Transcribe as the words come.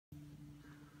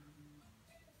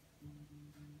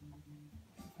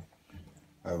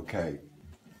Okay,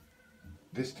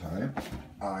 this time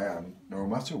I am, no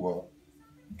matter what,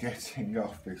 getting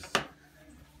off this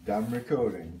damn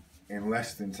recording in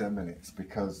less than 10 minutes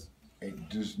because it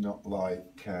does not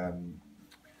like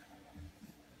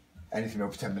anything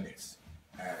over 10 minutes.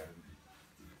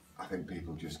 I think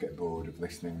people just get bored of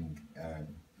listening.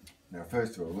 Now,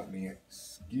 first of all, let me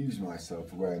excuse myself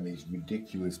for wearing these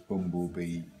ridiculous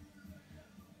bumblebee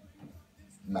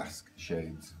mask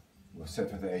shades. Well,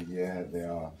 except for they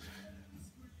are.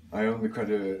 My only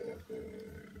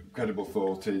credible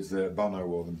thought is Bono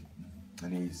wore them,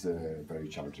 and he's very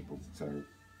charitable. So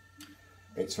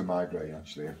it's for migraine,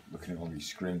 actually. Looking at all these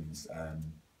screens,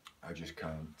 I just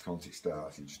can't. Once it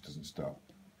starts, it just doesn't stop.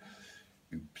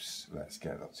 Oops, let's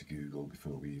get that to Google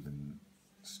before we even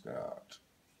start.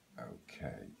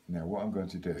 Okay, now what I'm going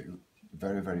to do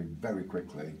very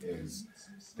quickly is,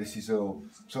 this is all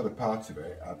sort of part of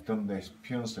it. I've done this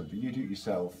pure stuff, but you do it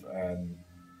yourself,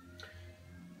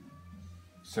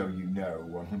 so you know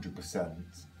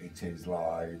 100% it is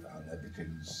live and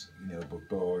everything's, above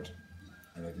board,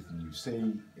 and everything you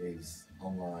see is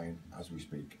online as we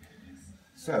speak.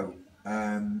 So,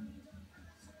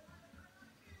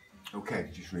 okay,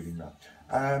 just reading that.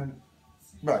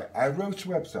 Right, I wrote a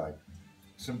website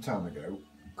some time ago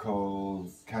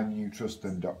called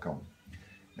Canyoutrustthem.com.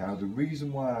 Now, the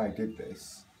reason why I did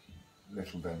this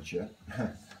little venture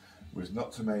was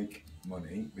not to make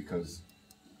money, because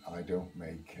I don't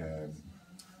make a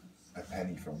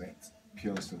penny from it,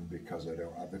 purely because I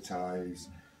don't advertise,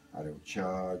 I don't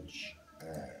charge,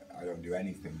 I don't do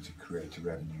anything to create a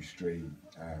revenue stream.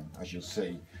 As you'll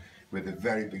see, with the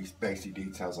very basic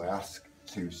details I ask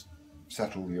to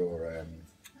settle your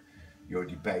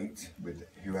debate with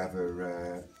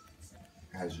whoever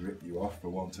has ripped you off, for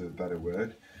want of a better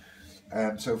word.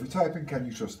 So if we type in "Can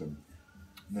you trust them?"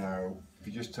 Now, if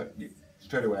you just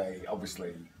straight away,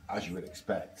 obviously, as you would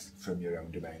expect from your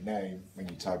own domain name, when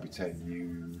you type it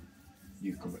in,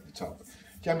 you come at the top.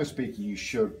 Generally speaking, you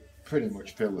should pretty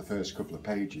much fill the first couple of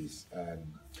pages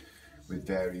with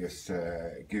various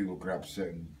Google grabs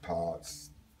certain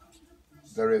parts.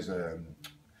 There is an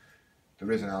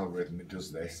algorithm that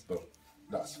does this, but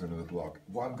that's for another blog.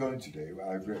 What I'm going to do,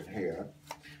 I've written here,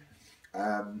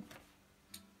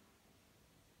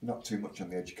 not too much on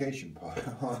the education part,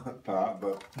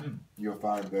 but you'll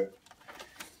find that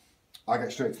I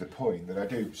get straight to the point, that I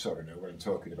do sort of know what I'm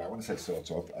talking about. When I say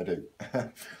sort of, I do.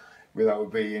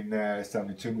 Without being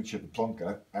sounding too much of a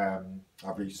plonker,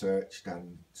 I've researched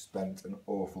and spent an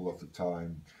awful lot of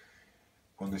time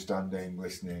understanding,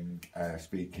 listening,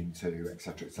 speaking to,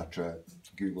 etc.,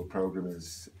 Google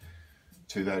programmers,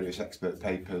 to various expert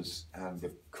papers, and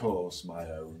of course my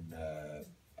own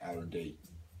R&D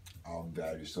on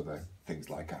various other things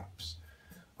like apps.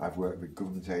 I've worked with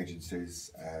government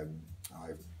agencies.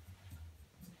 I've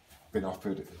been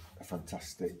offered a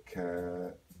fantastic,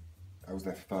 I was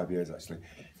there for 5 years actually.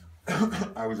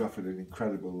 I was offered an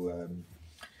incredible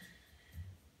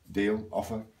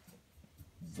offer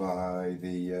by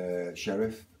the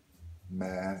sheriff,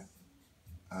 mayor,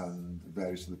 and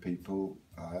various other people.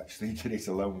 I actually did it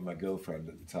alone with my girlfriend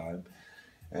at the time,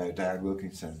 Diane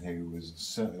Wilkinson, who was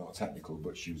certainly not technical,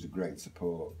 but she was a great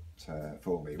support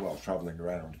for me while travelling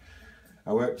around.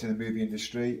 I worked in the movie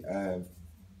industry,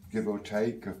 give or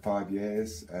take, of 5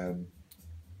 years.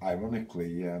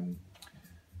 Ironically,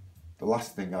 the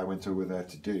last thing I went over there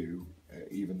to do,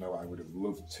 even though I would have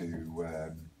loved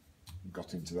to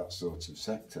got into that sort of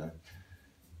sector,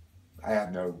 I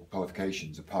had no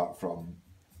qualifications apart from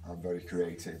I'm very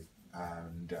creative,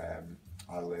 and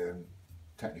I learn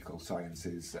technical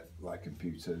sciences like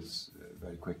computers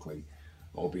very quickly,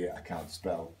 albeit I can't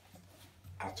spell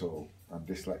at all. I'm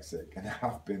dyslexic, and I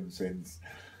have been since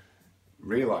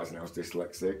realising I was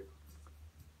dyslexic,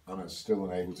 and I'm still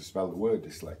unable to spell the word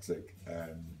dyslexic.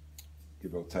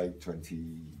 Give or take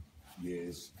 20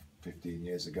 years, 15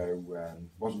 years ago,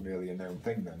 wasn't really a known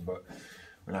thing then, but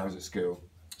when I was at school.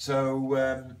 So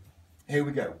here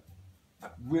we go.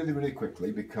 Really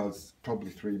quickly, because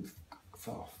probably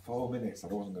 4 minutes, I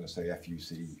wasn't going to say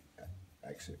FUC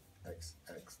exit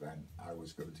XX then, I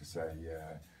was going to say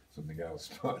something else,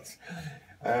 but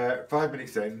 5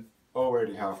 minutes in,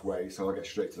 already halfway, so I'll get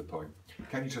straight to the point.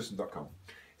 Canyoutrustthem.com.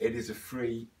 It is a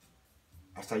free,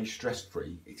 I say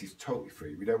stress-free, it is totally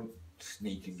free. We don't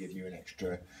sneak and give you an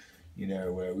extra, we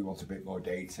want a bit more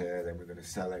data, then we're going to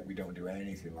sell it. We don't do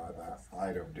anything like that.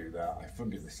 I don't do that. I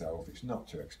fund it myself. It's not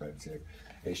too expensive.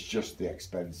 It's just the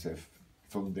expensive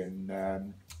funding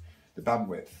the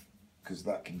bandwidth, because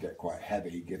that can get quite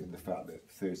heavy given the fact that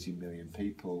 30 million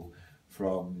people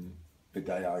from the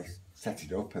day I set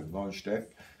it up and launched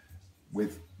it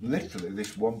with literally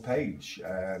this one page,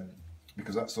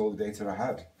 because that's all the data I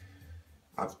had.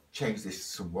 I've changed this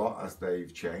somewhat as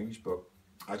they've changed, but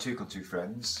I took on two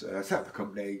friends, set up a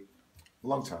company a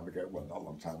long time ago, well not a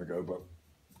long time ago, but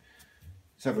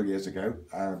several years ago,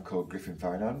 called Griffin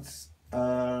Finance,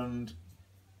 and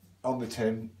on the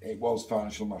tin it was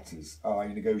financial matters. I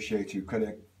negotiated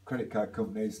credit card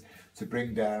companies to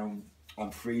bring down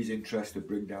and freeze interest, to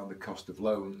bring down the cost of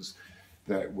loans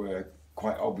that were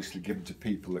quite obviously given to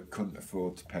people that couldn't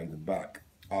afford to pay them back,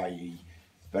 i.e.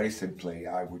 very simply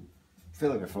I would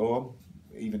fill in a form,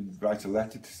 even write a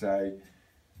letter to say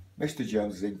Mr.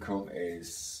 Jones's income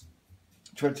is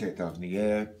 28,000 a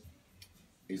year,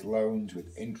 his loans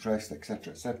with interest,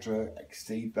 etc.,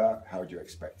 exceed that. How do you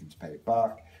expect him to pay it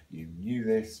back? You knew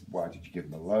this. Why did you give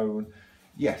him a loan?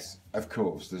 Yes, of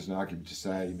course, there's an argument to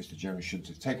say Mr. Jones shouldn't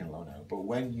have taken a loan out. But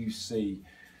when you see,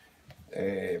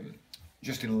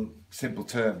 just in simple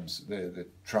terms, the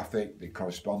traffic, the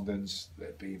correspondence that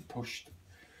are being pushed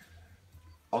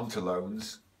onto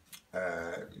loans,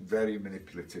 very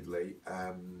manipulatively,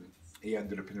 he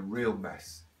ended up in a real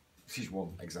mess. This is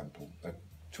one example of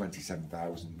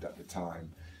 27,000 at the time,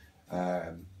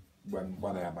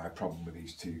 when I had my problem with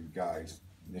these two guys,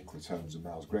 Nicholas Holmes and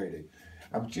Miles Grady.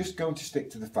 I'm just going to stick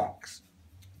to the facts,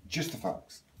 just the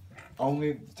facts,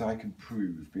 only that I can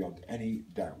prove beyond any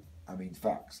doubt. I mean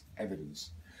facts,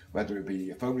 evidence, whether it be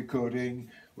a phone recording,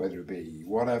 whether it be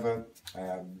whatever,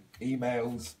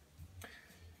 emails.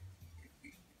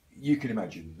 You can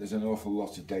imagine there's an awful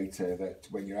lot of data that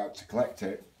when you're out to collect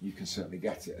it, you can certainly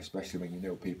get it, especially when you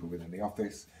know people within the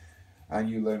office, and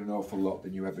you learn an awful lot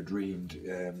than you ever dreamed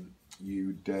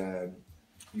you'd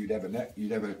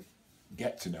ever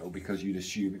get to know, because you'd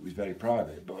assume it was very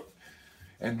private. But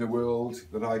in the world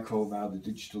that I call now the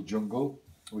digital jungle,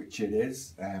 which it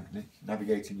is,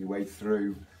 navigating your way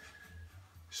through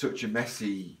such a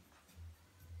messy,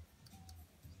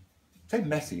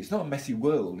 it's not a messy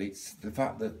world, it's the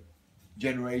fact that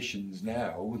generations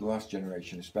now, the last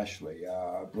generation especially,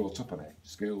 are brought up on it,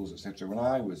 schools, etc. When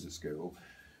I was at school,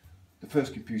 the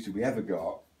first computer we ever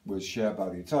got was shared by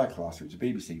the entire class. It was a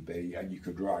BBC-B, and you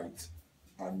could write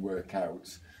and work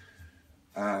out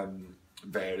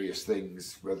various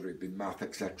things, whether it be math,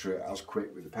 etc., as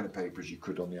quick with a pen and paper as you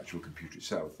could on the actual computer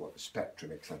itself, like the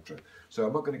spectrum, etc. So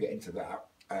I'm not going to get into that.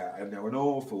 I know an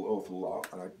awful lot,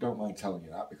 and I don't mind telling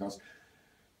you that, because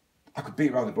I could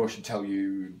beat around the bush and tell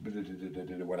you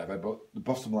whatever, but the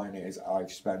bottom line is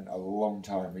I've spent a long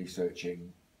time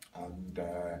researching and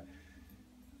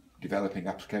developing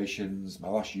applications. My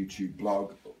last YouTube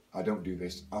blog, I don't do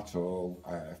this at all.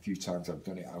 A few times I've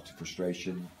done it out of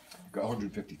frustration. Got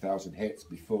 150,000 hits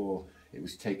before it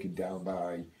was taken down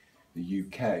by the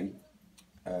UK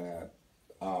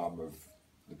arm of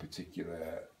the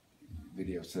particular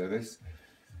video service,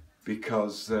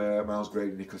 because Miles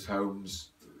Grady Nicholas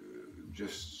Holmes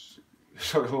just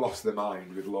sort of lost their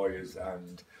mind with lawyers,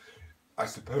 and I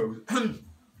suppose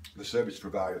the service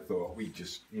provider thought, we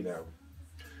just,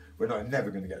 we're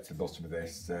never going to get to the bottom of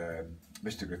this.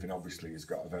 Mr. Griffin obviously has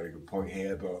got a very good point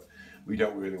here, but we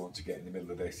don't really want to get in the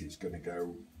middle of this. It's going to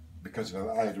go, because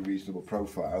I had a reasonable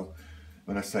profile.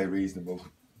 When I say reasonable,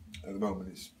 at the moment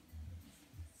it's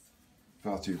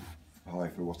far too high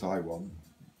for what I want,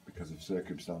 because of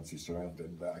circumstances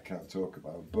surrounding that I can't talk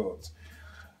about, but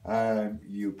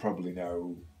you'll probably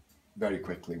know very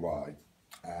quickly why.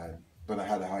 But I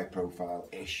had a high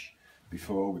profile-ish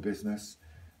before with business,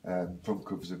 front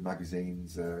covers of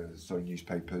magazines,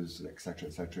 newspapers, etc.,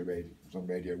 etc. Was on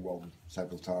Radio 1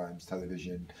 several times,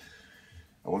 television.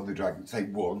 I won the can't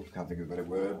think of a better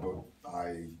word, but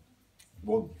I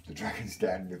won the Dragon's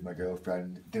Den with my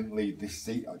girlfriend. Didn't leave this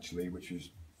seat actually, which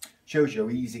shows you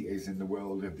how easy it is in the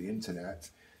world of the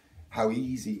internet. How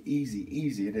easy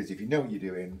it is. If you know what you're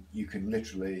doing, you can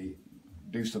literally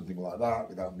do something like that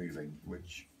without moving,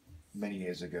 which many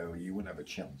years ago you wouldn't have a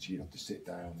chance. You'd have to sit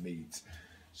down, meet.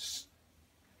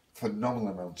 Phenomenal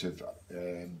amount of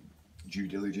due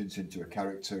diligence into a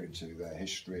character, into their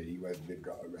history, whether they've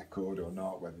got a record or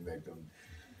not, whether they've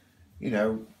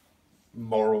done,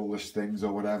 moralless things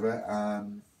or whatever.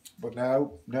 But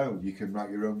now, no, you can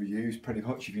write your own reviews pretty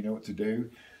much if you know what to do.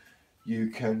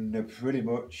 You can pretty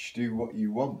much do what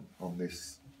you want on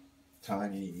this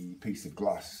tiny piece of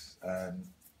glass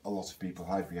a lot of people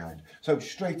hide behind. So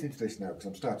straight into this now, because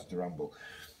I'm starting to ramble.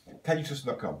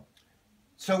 Canyoutrustthem.com.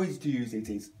 So easy to use, it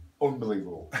is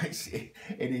unbelievable.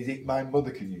 My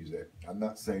mother can use it, and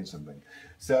that's saying something.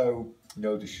 So,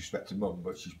 no disrespect to Mum,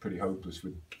 but she's pretty hopeless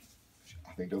with,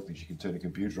 don't think she can turn a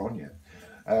computer on yet.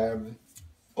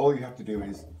 All you have to do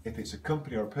is, if it's a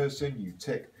company or a person, you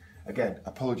tick Again,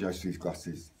 apologise for these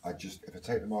glasses. If I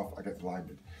take them off, I get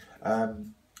blinded.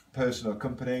 Personal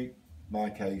company, my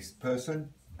case,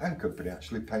 person and company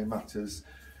actually, Paymatters,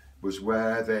 was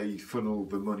where they funneled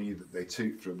the money that they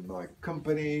took from my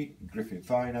company, Griffin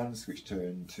Finance, which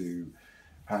turned to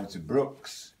Harrington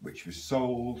Brooks, which was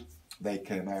sold. They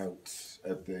came out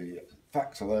of the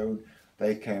facts alone.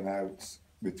 They came out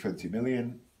with 20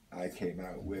 million. I came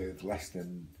out with less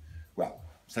than, well,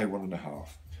 say 1.5.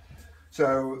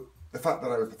 So the fact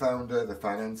that I was the founder, the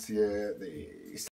financier, the